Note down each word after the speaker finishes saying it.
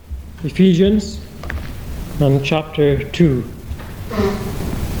Ephesians and chapter 2.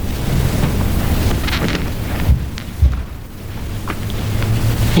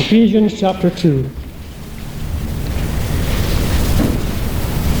 Ephesians chapter 2.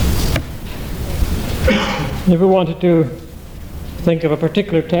 If we wanted to think of a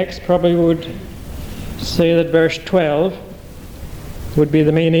particular text, probably would say that verse 12 would be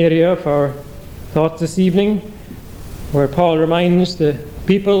the main area of our thoughts this evening, where Paul reminds the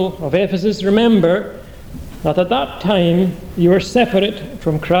people of Ephesus, remember that at that time you were separate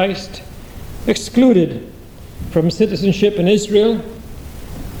from Christ, excluded from citizenship in Israel,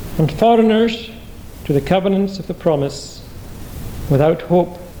 and foreigners to the covenants of the promise, without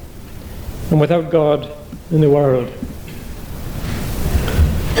hope and without God in the world.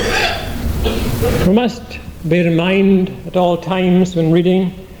 We must bear in mind at all times when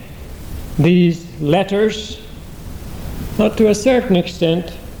reading these letters that to a certain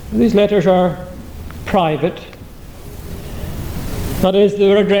extent these letters are private. That is, they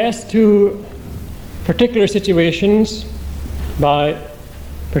were addressed to particular situations by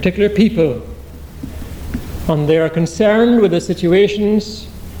particular people, and they are concerned with the situations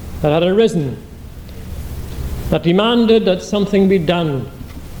that had arisen that demanded that something be done.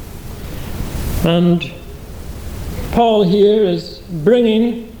 And Paul here is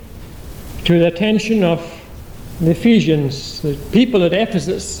bringing to the attention of the Ephesians, the people at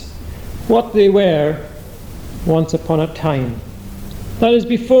Ephesus, what they were once upon a time. That is,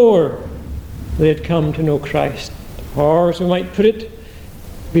 before they had come to know Christ, or as we might put it,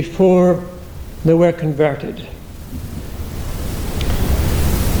 before they were converted.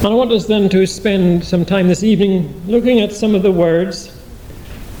 And I want us then to spend some time this evening looking at some of the words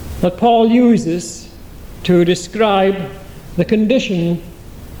that Paul uses to describe the condition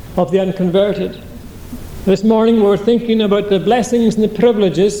of the unconverted. This morning we're thinking about the blessings and the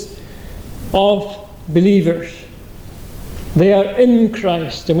privileges of believers. They are in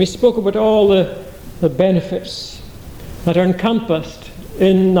Christ, and we spoke about all the benefits that are encompassed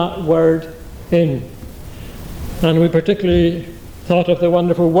in that word "in." And we particularly thought of the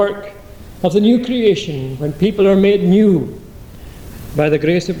wonderful work of the new creation, when people are made new by the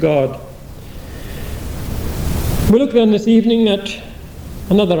grace of God. We look then this evening at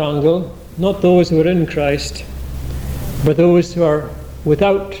another angle, not those who are in Christ, but those who are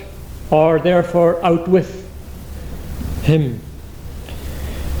without, or therefore out with Him.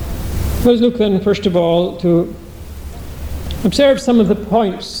 Let us look then first of all to observe some of the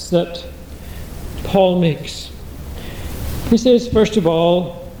points that Paul makes. He says, first of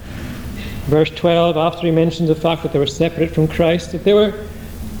all, verse 12, after he mentions the fact that they were separate from Christ, that they were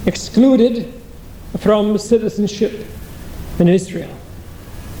excluded from citizenship in Israel.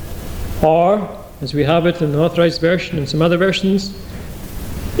 Or, as we have it in the Authorized Version and some other versions,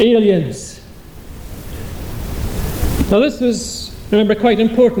 aliens. Now this was, remember, quite an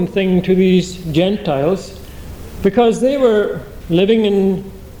important thing to these Gentiles, because they were living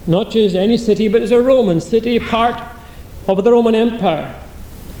in not just any city, but as a Roman city, part of the Roman Empire.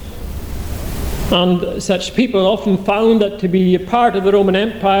 And such people often found that to be a part of the Roman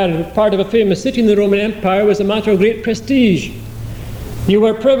Empire, and part of a famous city in the Roman Empire, was a matter of great prestige. You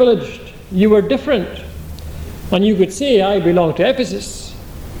were privileged, you were different, and you could say, I belong to Ephesus,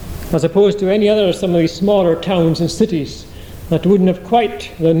 as opposed to any other of some of these smaller towns and cities that wouldn't have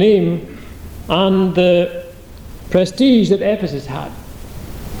quite the name and the prestige that Ephesus had.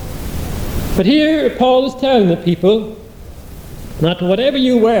 But here Paul is telling the people that whatever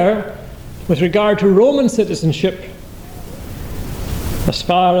you were with regard to Roman citizenship, as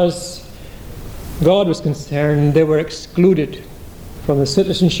far as God was concerned, they were excluded from the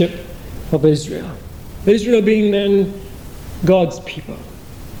citizenship of Israel. Israel being then God's people.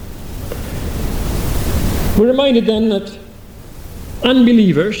 We're reminded then that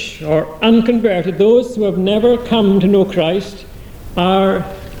unbelievers or unconverted, those who have never come to know Christ, are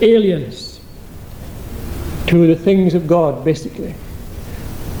aliens to the things of God, basically.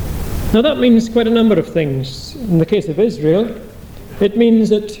 Now that means quite a number of things. In the case of Israel, it means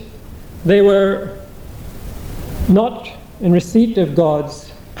that they were not in receipt of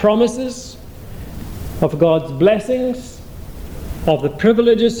God's promises, of God's blessings, of the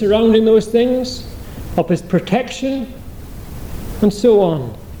privileges surrounding those things, of His protection, and so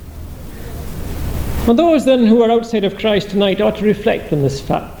on. And those then who are outside of Christ tonight ought to reflect on this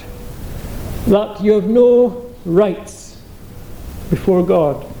fact, that you have no rights before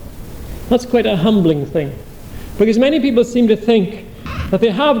God. That's quite a humbling thing, because many people seem to think that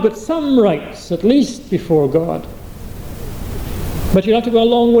they have got some rights, at least before God. But you'll have to go a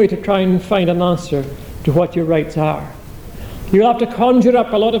long way to try and find an answer to what your rights are. You'll have to conjure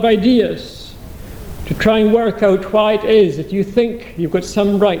up a lot of ideas to try and work out why it is that you think you've got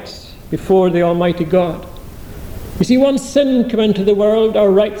some rights before the Almighty God. You see, once sin came into the world,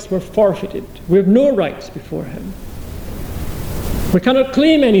 our rights were forfeited. We have no rights before Him. We cannot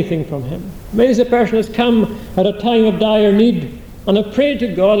claim anything from Him. Maybe a person has come at a time of dire need and have prayed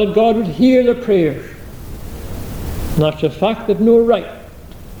to God that God would hear their prayers. And after the fact, they have no right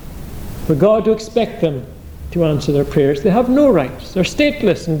for God to expect them to answer their prayers. They have no rights. They're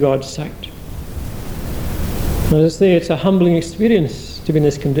stateless in God's sight. And as I say, it's a humbling experience to be in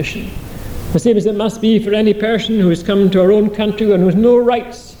this condition. The same as it must be for any person who has come to our own country and who has no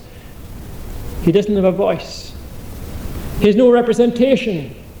rights. He doesn't have a voice. He has no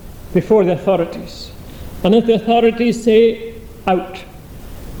representation before the authorities. And if the authorities say out,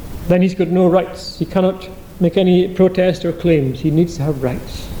 then he's got no rights. He cannot make any protest or claims. He needs to have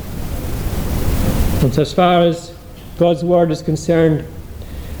rights. And so as far as God's word is concerned,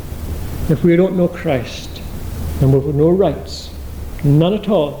 if we don't know Christ, then we've got no rights, none at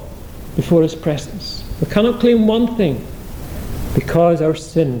all, before His presence. We cannot claim one thing, because our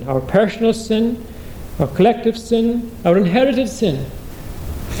sin, our personal sin, our collective sin, our inherited sin,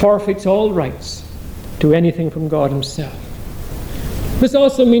 forfeits all rights to anything from God Himself. This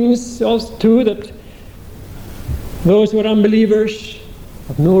also means too that those who are unbelievers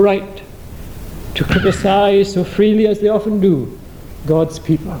have no right to criticize so freely as they often do God's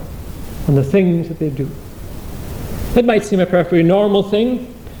people and the things that they do. It might seem a perfectly normal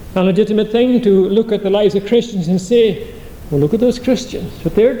thing, a legitimate thing to look at the lives of Christians and say, well, look at those Christians,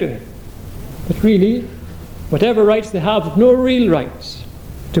 what they're doing. But really, whatever rights they have no real rights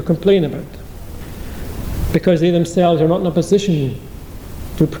to complain about, because they themselves are not in a position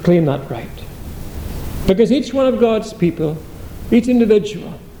to proclaim that right. Because each one of God's people, each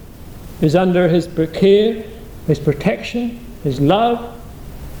individual, is under His care, His protection, His love.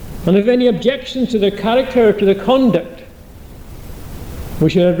 And if any objections to their character or to their conduct, we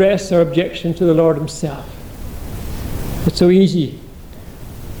should address our objection to the Lord Himself. It's so easy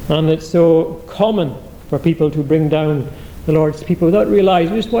and it's so common for people to bring down the Lord's people without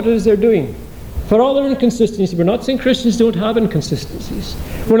realizing just what it is they're doing. For all their inconsistencies, we're not saying Christians don't have inconsistencies.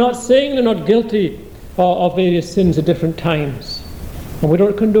 We're not saying they're not guilty of various sins at different times. And we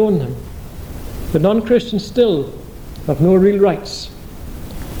don't condone them. But non-Christians still have no real rights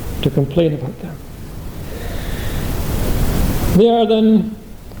to complain about them. They are then,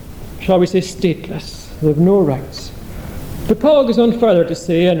 shall we say, stateless. They have no rights. But Paul goes on further to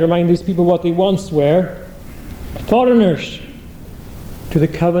say and remind these people what they once were: foreigners to the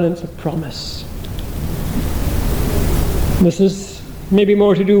covenants of promise. This is maybe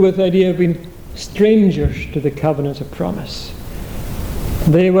more to do with the idea of being strangers to the covenants of promise.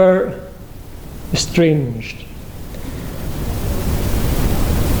 They were estranged.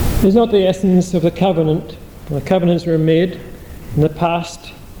 It's not the essence of the covenant. The covenants were made in the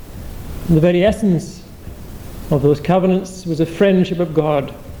past. And the very essence of those covenants was a friendship of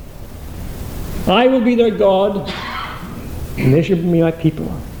God. I will be their God, and they shall be my people.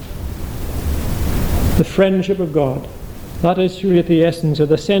 The friendship of God. That is really at the essence or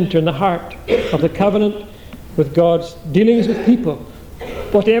the center and the heart of the covenant with God's dealings with people.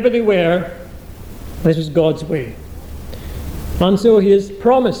 Whatever they were, this was God's way. And so He has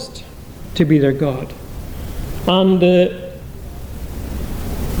promised to be their God. And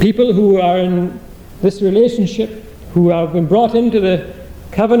people who are in this relationship, who have been brought into the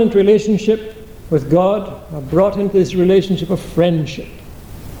covenant relationship with God, are brought into this relationship of friendship.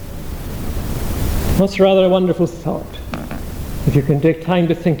 That's rather a wonderful thought, if you can take time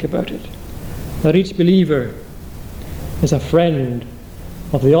to think about it. That each believer is a friend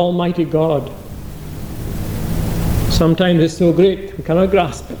of the Almighty God. Sometimes it's so great we cannot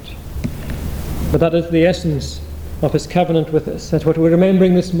grasp it. But that is the essence of His covenant with us. That's what we're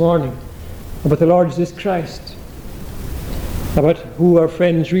remembering this morning about the Lord Jesus Christ, about who our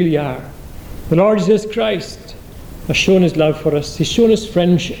friends really are. The Lord Jesus Christ has shown His love for us. He's shown His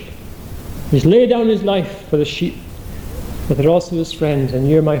friendship. He's laid down His life for the sheep, but they're also His friends. And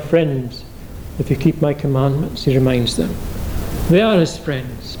you're my friends if you keep my commandments, He reminds them. They are His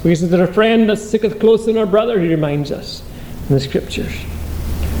friends, because they're a friend that sticketh closer than our brother, He reminds us in the Scriptures.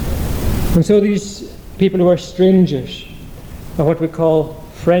 And so these people who are strangers are what we call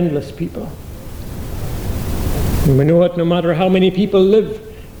friendless people. And we know that no matter how many people live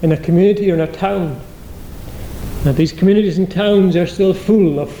in a community or in a town, that these communities and towns are still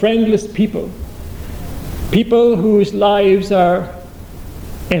full of friendless people. People whose lives are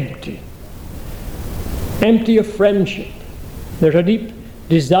empty. Empty of friendship. There's a deep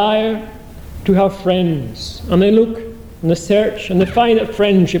desire to have friends. And they look and the search, and they find that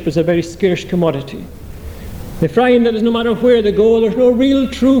friendship is a very scarce commodity. They find that no matter where they go, there's no real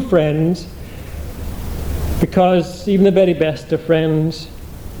true friends, because even the very best of friends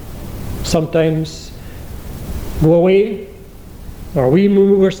sometimes go away, or we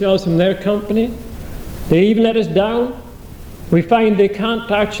move ourselves from their company. They even let us down. We find they can't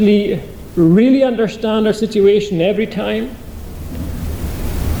actually really understand our situation every time.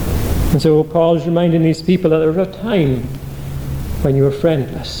 And so Paul's reminding these people that there was a time when you were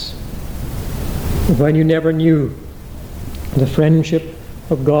friendless, when you never knew the friendship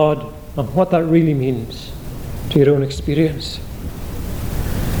of God and what that really means to your own experience.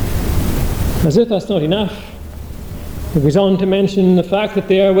 As if that's not enough, he goes on to mention the fact that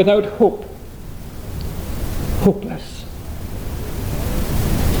they are without hope. Hopeless.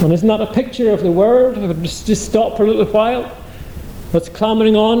 And isn't that a picture of the world? If I just stop for a little while, what's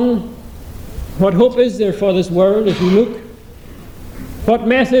clamoring on? What hope is there for this world as we look? What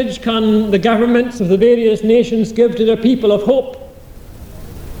message can the governments of the various nations give to their people of hope?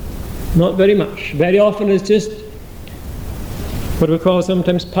 Not very much. Very often it's just what we call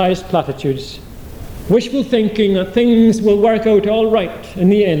sometimes pious platitudes. Wishful thinking that things will work out all right in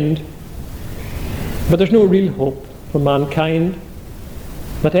the end. But there's no real hope for mankind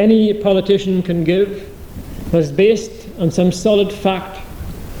that any politician can give that's based on some solid fact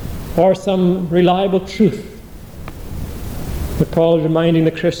or some reliable truth. But Paul is reminding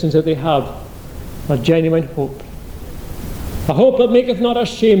the Christians that they have a genuine hope. A hope that maketh not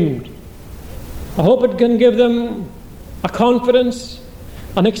ashamed. A hope that can give them a confidence,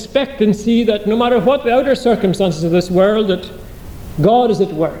 an expectancy that no matter what the outer circumstances of this world, that God is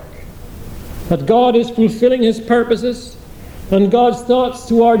at work. That God is fulfilling his purposes, and God's thoughts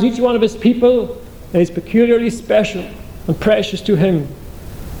towards each one of his people is peculiarly special and precious to him.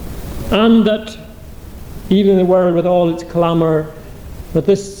 And that even in the world with all its clamour, that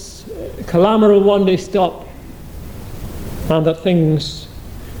this clamour will one day stop, and that things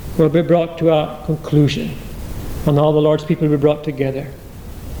will be brought to a conclusion, and all the Lord's people will be brought together.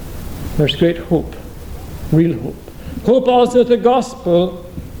 There's great hope, real hope. Hope also that the gospel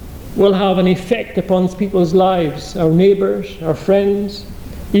will have an effect upon people's lives, our neighbours, our friends,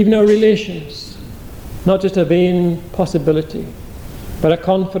 even our relations. Not just a vain possibility, but a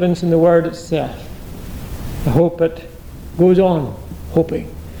confidence in the word itself. A hope that goes on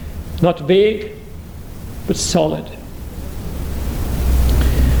hoping. Not vague, but solid.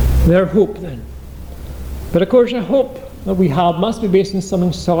 Their hope then. But of course a hope that we have must be based on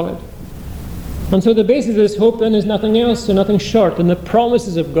something solid. And so the basis of this hope then is nothing else and nothing short than the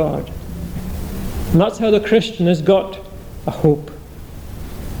promises of God. And that's how the Christian has got a hope.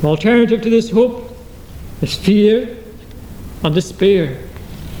 An alternative to this hope is fear and despair.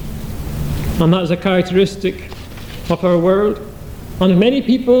 And that is a characteristic of our world. And many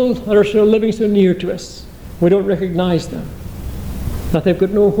people that are still living so near to us, we don't recognize them. That they've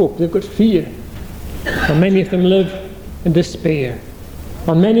got no hope, they've got fear. And many of them live in despair.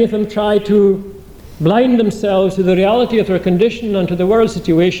 And many of them try to blind themselves to the reality of their condition and to the world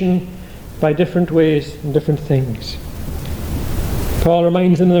situation by different ways and different things. Paul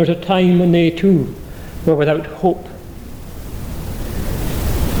reminds them there was a time when they too were without hope.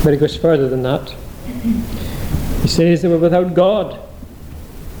 But he goes further than that. He says they were without God,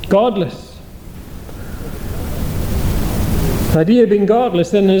 godless. The idea of being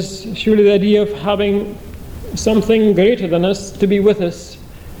godless then is surely the idea of having something greater than us to be with us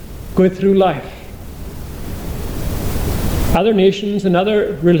going through life. Other nations and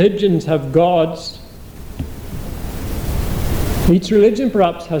other religions have gods. Each religion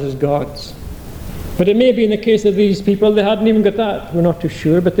perhaps has its gods. But it may be in the case of these people they hadn't even got that. We're not too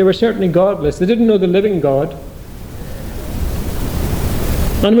sure, but they were certainly godless. They didn't know the living God.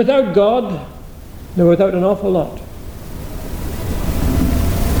 And without God, they were without an awful lot.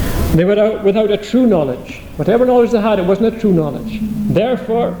 They were without a true knowledge. Whatever knowledge they had, it wasn't a true knowledge.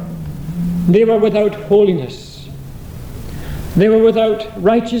 Therefore, they were without holiness. They were without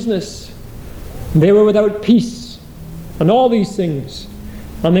righteousness. They were without peace. And all these things.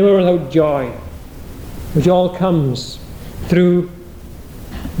 And they were without joy, which all comes through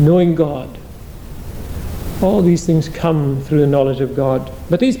knowing God. All these things come through the knowledge of God.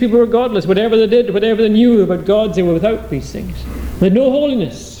 But these people were godless. Whatever they did, whatever they knew about God, they were without these things. They had no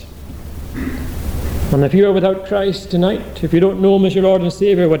holiness. And if you are without Christ tonight, if you don't know him as your Lord and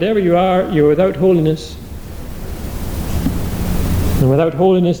Saviour, whatever you are, you're without holiness. And without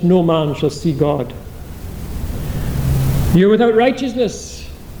holiness, no man shall see God. You're without righteousness.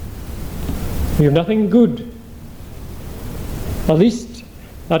 You have nothing good, at least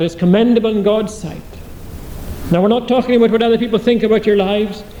that is commendable in God's sight. Now, we're not talking about what other people think about your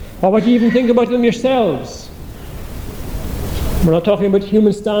lives, or what you even think about them yourselves. We're not talking about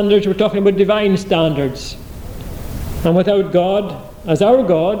human standards, we're talking about divine standards. And without God, as our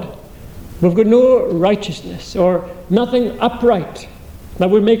God, we've got no righteousness or nothing upright that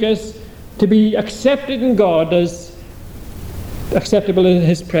would make us to be accepted in God as acceptable in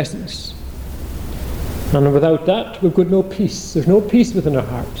His presence. And without that, we've got no peace. There's no peace within our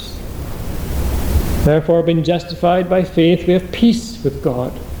hearts. Therefore, being justified by faith, we have peace with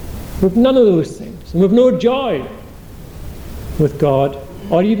God. We've none of those things. And we've no joy with God,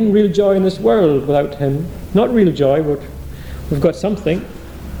 or even real joy in this world without Him. Not real joy, but we've got something.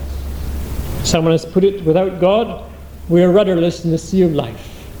 Someone has put it, without God, we are rudderless in the sea of life.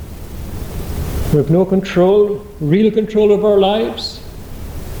 We have no control, real control of our lives.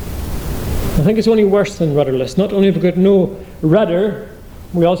 I think it's only worse than rudderless. Not only have we got no rudder,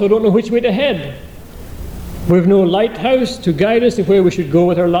 we also don't know which way to head. We have no lighthouse to guide us of where we should go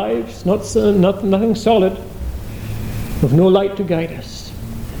with our lives. Nothing solid. We have no light to guide us.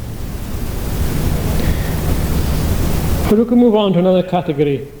 But we can move on to another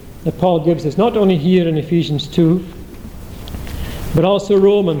category that Paul gives us, not only here in Ephesians 2, but also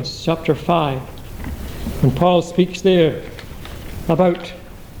Romans chapter 5. And Paul speaks there about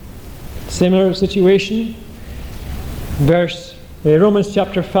similar situation. Romans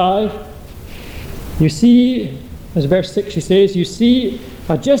chapter 5, you see, as verse 6 he says, you see,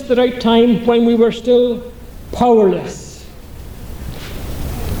 at just the right time when we were still powerless.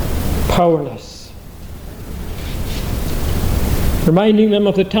 Powerless. Reminding them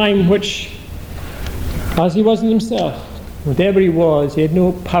of the time which, as he wasn't himself, whatever he was, he had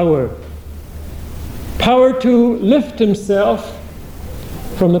no power. Power to lift himself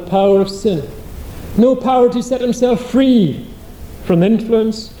from the power of sin. No power to set himself free from the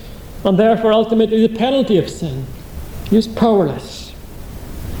influence and therefore ultimately the penalty of sin. He was powerless.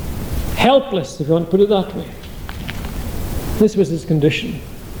 Helpless, if you want to put it that way. This was his condition.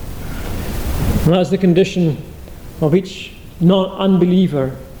 And that's the condition of each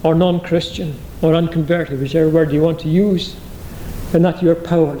unbeliever or non-Christian or unconverted, whichever word you want to use, and that you are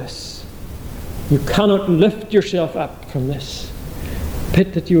powerless. You cannot lift yourself up from this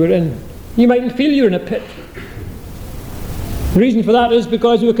pit that you are in. You mightn't feel you're in a pit. The reason for that is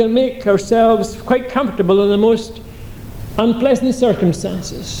because we can make ourselves quite comfortable in the most unpleasant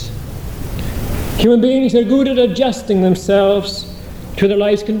circumstances. Human beings are good at adjusting themselves to their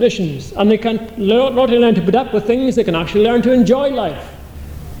life's conditions, and they can not only learn to put up with things, they can actually learn to enjoy life,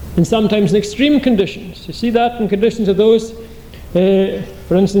 and sometimes in extreme conditions. You see that in conditions of those,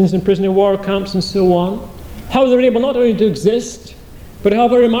 for instance, in prisoner of war camps and so on, how they're able not only to exist, but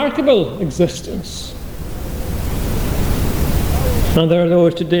have a remarkable existence. And there are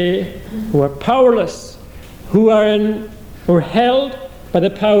those today who are powerless, who are held by the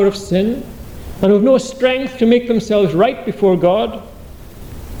power of sin, and who have no strength to make themselves right before God,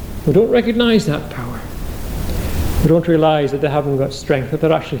 who don't recognize that power, who don't realize that they haven't got strength, that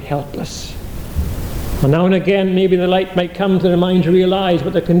they're actually helpless. And now and again, maybe the light might come to their mind to realize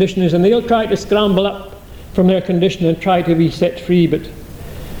what their condition is, and they'll try to scramble up from their condition and try to be set free, but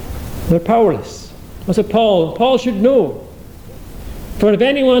they're powerless. That's what Paul should know. For if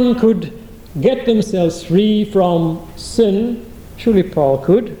anyone could get themselves free from sin, surely Paul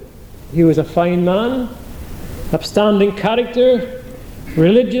could. He was a fine man, upstanding character,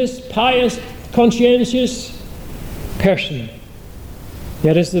 religious, pious, conscientious person.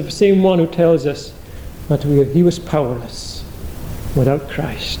 Yet it's the same one who tells us that he was powerless without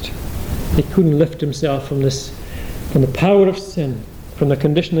Christ. He couldn't lift himself from the power of sin, from the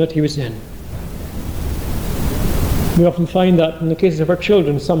condition that he was in. We often find that in the cases of our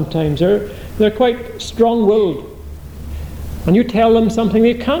children sometimes. They're quite strong-willed. And you tell them something,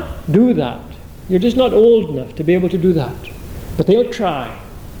 they can't do that. You're just not old enough to be able to do that. But they'll try.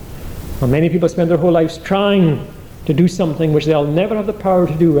 And many people spend their whole lives trying to do something which they'll never have the power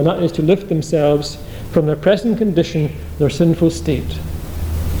to do, and that is to lift themselves from their present condition, their sinful state.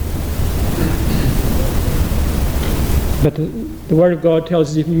 But the Word of God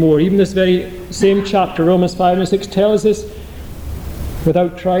tells us even more. Even this very same chapter, Romans 5 and 6, tells us,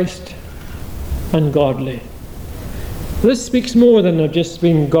 without Christ, ungodly. This speaks more than just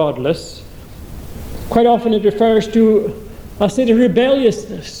being godless. Quite often it refers to a state of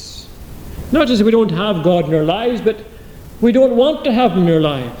rebelliousness. Not just that we don't have God in our lives, but we don't want to have Him in our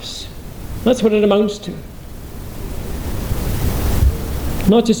lives. That's what it amounts to.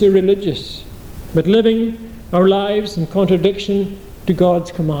 Not just irreligious, but living our lives in contradiction to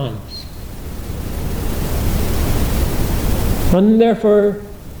God's commands. And therefore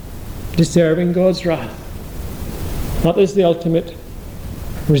deserving God's wrath. What is the ultimate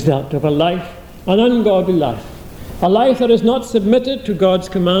result of a life, an ungodly life? A life that is not submitted to God's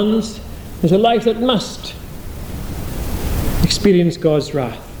commands is a life that must experience God's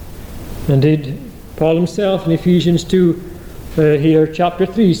wrath. Indeed, Paul himself in Ephesians 2, chapter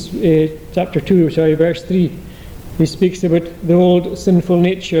 2, verse 3, he speaks about the old sinful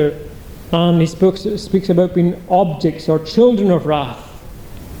nature, and he speaks about being objects or children of wrath.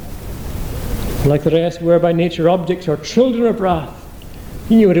 Like the rest, were by nature objects or children of wrath.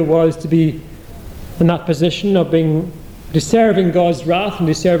 He knew what it was to be in that position of being deserving God's wrath and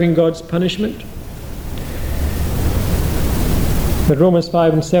deserving God's punishment. But Romans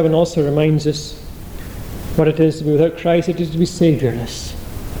 5 and 7 also reminds us what it is to be without Christ. It is to be saviourless,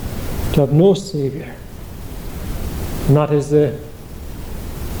 to have no saviour. And that is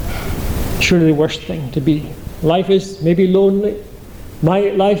surely the worst thing to be. Life is maybe lonely.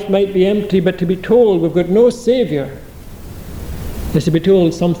 My life might be empty, but to be told we've got no saviour is to be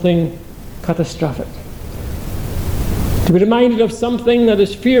told something catastrophic. To be reminded of something that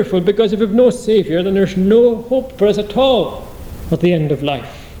is fearful, because if we've no saviour, then there's no hope for us at all at the end of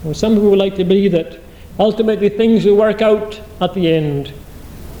life. Well, some people would like to believe that ultimately things will work out at the end,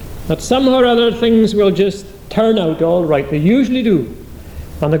 that somehow or other things will just turn out all right. They usually do.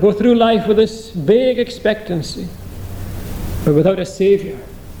 And they go through life with this vague expectancy. But without a saviour,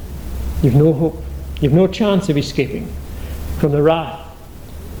 you've no hope. You've no chance of escaping from the wrath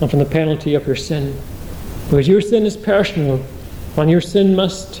and from the penalty of your sin. Because your sin is personal, and your sin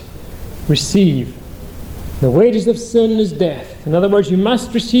must receive. The wages of sin is death. In other words, you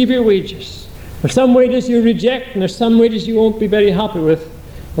must receive your wages. There's some wages you reject, and there's some wages you won't be very happy with,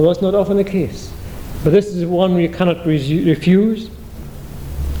 although it's not often the case. But this is one you cannot refuse,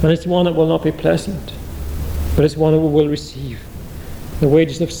 and it's one that will not be pleasant. But it's one that we will receive. The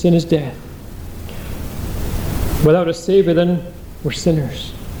wages of sin is death. Without a Saviour, then, we're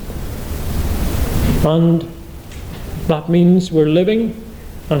sinners. And that means we're living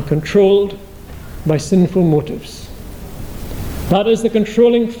and controlled by sinful motives. That is the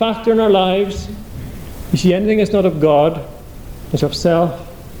controlling factor in our lives. You see, anything that's not of God is of self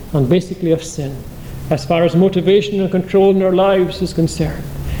and basically of sin, as far as motivation and control in our lives is concerned.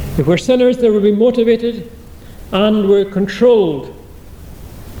 If we're sinners, then we'll be motivated and we're controlled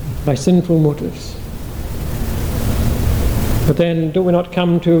by sinful motives. But then, do we not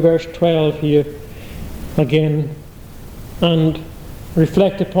come to verse 12 here again and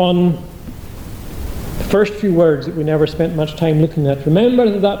reflect upon the first few words that we never spent much time looking at? Remember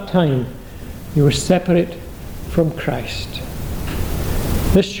that at that time you were separate from Christ.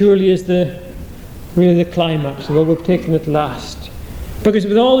 This surely is really the climax of what we've taken at last. Because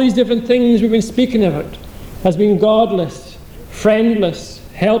with all these different things we've been speaking about, as being godless, friendless,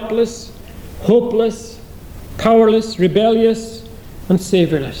 helpless, hopeless, powerless, rebellious, and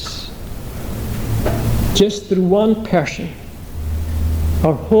savourless. Just through one person,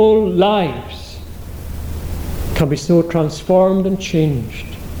 our whole lives can be so transformed and changed,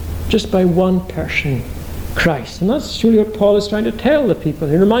 just by one person, Christ. And that's surely what Paul is trying to tell the people.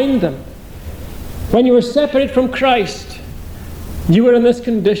 He remind them, when you were separated from Christ, you were in this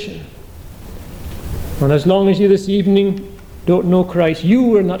condition. And as long as you this evening don't know Christ, you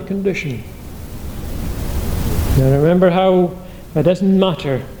were in that condition. Now remember how it doesn't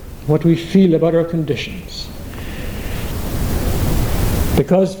matter what we feel about our conditions,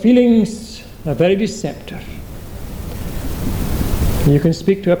 because feelings are very deceptive. You can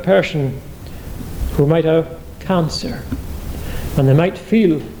speak to a person who might have cancer, and they might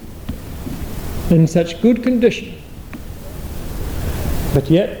feel in such good condition, but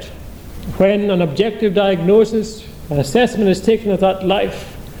yet when an objective diagnosis, an assessment is taken of that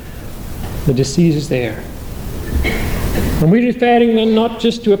life, the disease is there. And we're referring then not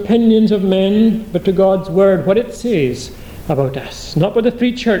just to opinions of men, but to God's Word, what it says about us. Not what the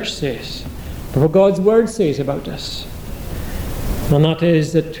Free Church says, but what God's Word says about us. And that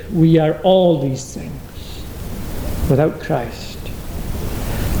is that we are all these things without Christ.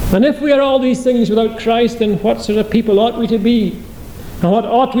 And if we are all these things without Christ, then what sort of people ought we to be? And what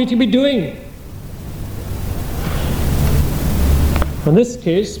ought we to be doing? In this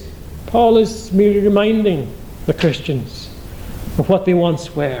case, Paul is merely reminding the Christians of what they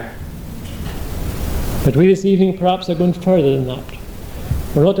once were. But we this evening perhaps are going further than that.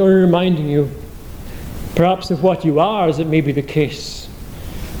 We're not only reminding you perhaps of what you are, as it may be the case,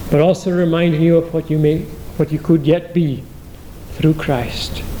 but also reminding you of what you could yet be through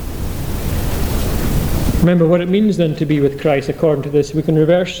Christ. Remember what it means then to be with Christ. According to this, we can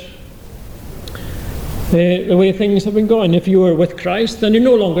reverse the way things have been going. If you are with Christ, then you're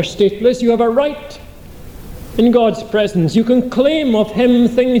no longer stateless. You have a right in God's presence. You can claim of Him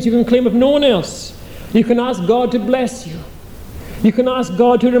things you can claim of no one else. You can ask God to bless you. You can ask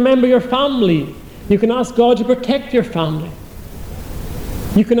God to remember your family. You can ask God to protect your family.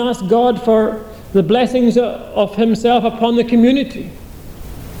 You can ask God for the blessings of Himself upon the community.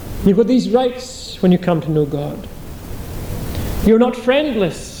 You've got these rights when you come to know God. You're not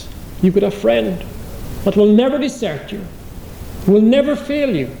friendless. You've got a friend that will never desert you, will never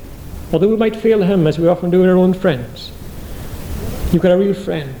fail you, although we might fail Him as we often do in our own friends. You've got a real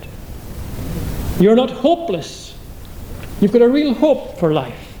friend. You're not hopeless. You've got a real hope for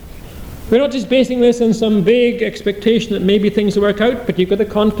life. We're not just basing this on some vague expectation that maybe things will work out, but you've got the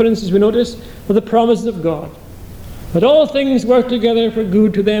confidence, as we notice, of the promises of God. That all things work together for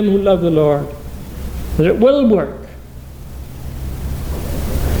good to them who love the Lord. That it will work.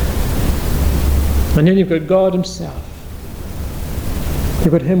 And then you've got God Himself.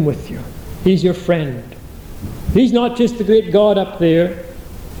 You've got Him with you. He's your friend. He's not just the great God up there.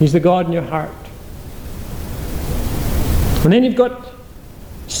 He's the God in your heart. And then you've got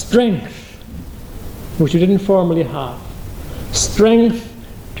strength, which you didn't formerly have. Strength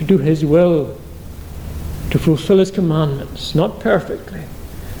to do His will, to fulfill His commandments, not perfectly,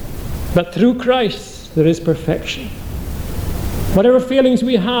 but through Christ there is perfection. Whatever failings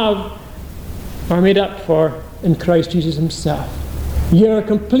we have are made up for in Christ Jesus Himself. Ye are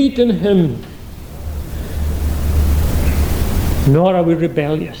complete in Him, nor are we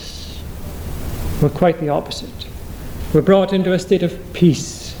rebellious. We're quite the opposite. We're brought into a state of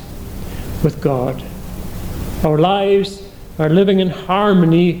peace with God. Our lives are living in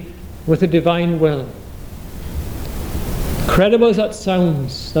harmony with the divine will. Incredible as that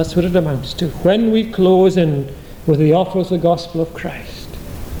sounds, that's what it amounts to. When we close in with the offer of the gospel of Christ.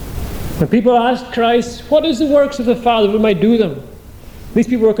 When people ask Christ, what is the works of the Father that we might do them? These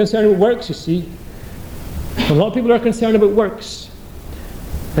people are concerned with works, you see. A lot of people are concerned about works.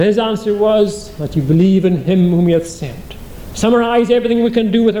 And His answer was that you believe in Him whom He hath sent. Summarize everything we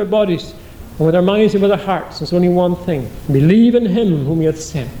can do with our bodies and with our minds and with our hearts. It's only one thing. Believe in Him whom He hath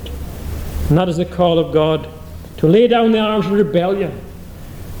sent. And that is the call of God, to lay down the arms of rebellion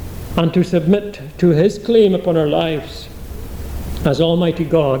and to submit to His claim upon our lives as Almighty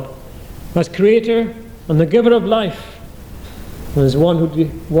God, as Creator and the Giver of life, and as one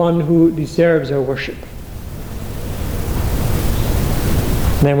who deserves our worship.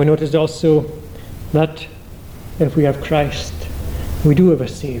 Then we noticed also that if we have Christ, we do have a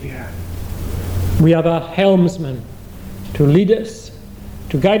Saviour. We have a helmsman to lead us,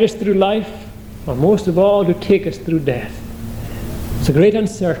 to guide us through life, and most of all, to take us through death. It's a great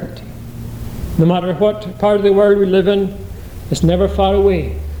uncertainty. No matter what part of the world we live in, it's never far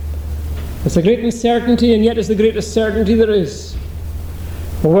away. It's a great uncertainty, and yet it's the greatest certainty there is.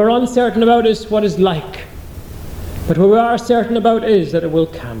 What we're uncertain about is what it's like. But what we are certain about is that it will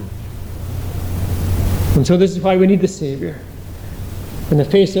come. And so this is why we need the Saviour. In the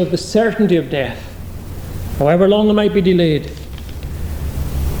face of the certainty of death, however long it might be delayed,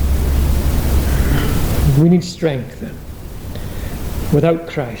 we need strength then. Without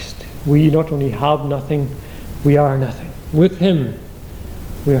Christ, we not only have nothing, we are nothing. With Him,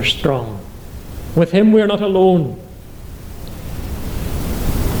 we are strong. With Him, we are not alone.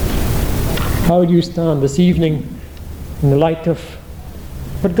 How do you stand this evening in the light of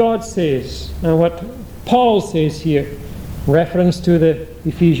what God says and what Paul says here, in reference to the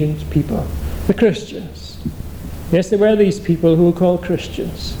Ephesians people, the Christians? Yes, there were these people who were called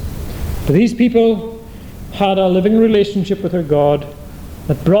Christians. But these people had a living relationship with their God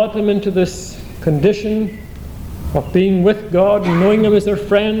that brought them into this condition of being with God and knowing Him as their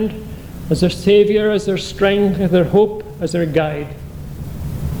friend, as their Saviour, as their strength, as their hope, as their guide.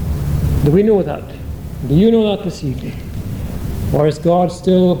 Do we know that? Do you know that this evening? Or is God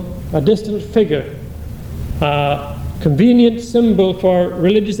still a distant figure, a convenient symbol for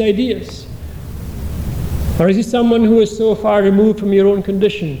religious ideas? Or is He someone who is so far removed from your own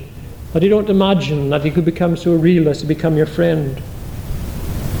condition that you don't imagine that He could become so real as to become your friend?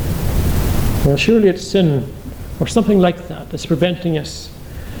 Well, surely it's sin or something like that that's preventing us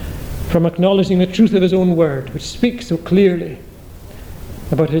from acknowledging the truth of His own word, which speaks so clearly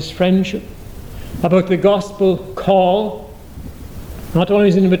about His friendship, about the gospel call. Not only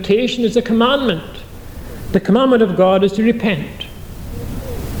is an invitation, it's a commandment. The commandment of God is to repent.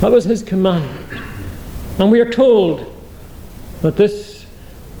 That was His commandment. And we are told that this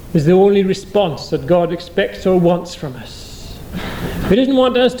is the only response that God expects or wants from us. He doesn't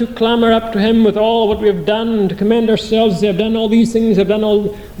want us to clamor up to Him with all what we have done and to commend ourselves. Say, I've done all these things, I've done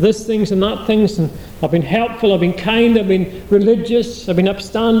all this things and that things, and I've been helpful, I've been kind, I've been religious, I've been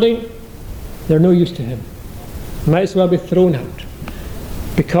upstanding. They're no use to Him. might as well be thrown out.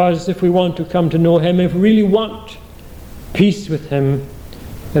 Because if we want to come to know him, if we really want peace with him,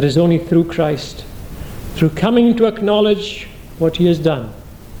 that is only through Christ, through coming to acknowledge what he has done.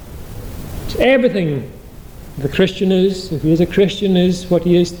 It's everything the Christian is, if he is a Christian, is what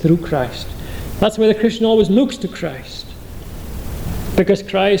he is through Christ. That's why the Christian always looks to Christ, because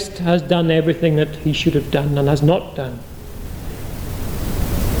Christ has done everything that he should have done and has not done.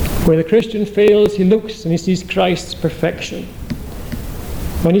 Where the Christian fails, he looks and he sees Christ's perfection.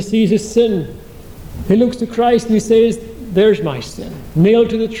 When he sees his sin, he looks to Christ and he says, there's my sin, nailed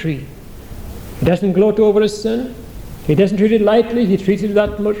to the tree. He doesn't gloat over his sin. He doesn't treat it lightly. He treats it with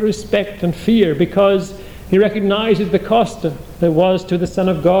that much respect and fear, because he recognizes the cost that was to the Son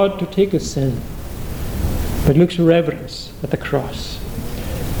of God to take his sin. But he looks with reverence at the cross.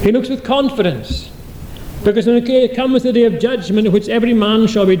 He looks with confidence, because when it comes the day of judgment, in which every man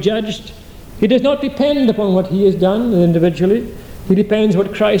shall be judged, he does not depend upon what he has done individually. He depends on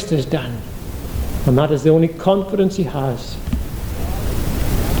what Christ has done. And that is the only confidence he has.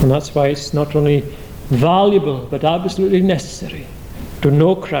 And that's why it's not only valuable, but absolutely necessary to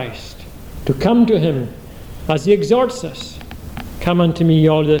know Christ, to come to him as he exhorts us. Come unto me,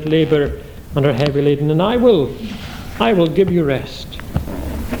 all that labor and are heavy laden, and I will give you rest.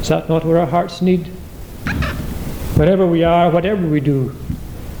 Is that not what our hearts need? Wherever we are, whatever we do,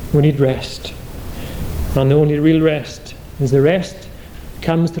 we need rest. And the only real rest is the rest that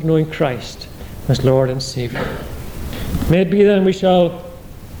comes through knowing Christ as Lord and Saviour. May it be then we shall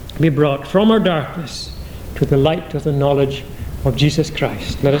be brought from our darkness to the light of the knowledge of Jesus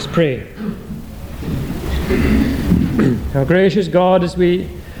Christ. Let us pray. Our gracious God, as we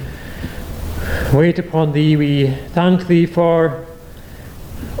wait upon thee, we thank thee for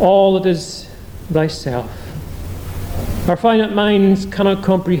all that is thyself. Our finite minds cannot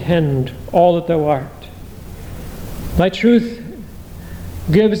comprehend all that thou art. Thy truth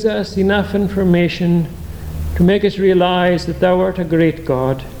gives us enough information to make us realize that thou art a great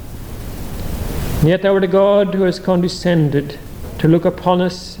God. And yet thou art a God who has condescended to look upon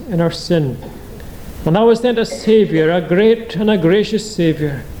us in our sin. And thou hast sent a Saviour, a great and a gracious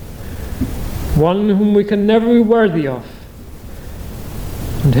Saviour, one whom we can never be worthy of.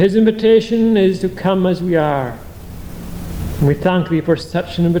 And his invitation is to come as we are. And we thank thee for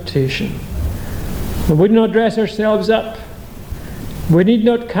such an invitation. And we do not dress ourselves up. We need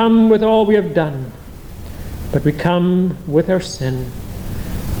not come with all we have done, but we come with our sin,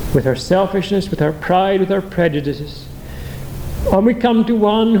 with our selfishness, with our pride, with our prejudices. And we come to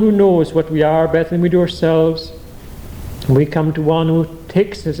one who knows what we are better than we do ourselves. And we come to one who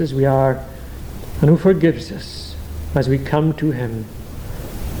takes us as we are and who forgives us as we come to him.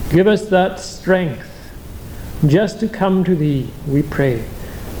 Give us that strength just to come to thee, we pray.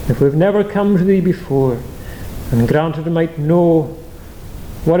 If we've never come to thee before, and grant that we might know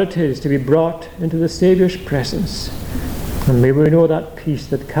what it is to be brought into the Saviour's presence. And may we know that peace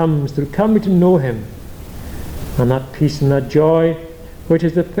that comes through coming to know him, and that peace and that joy which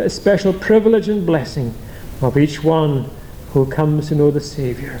is the special privilege and blessing of each one who comes to know the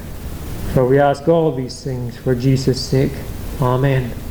Saviour. For we ask all these things for Jesus' sake. Amen.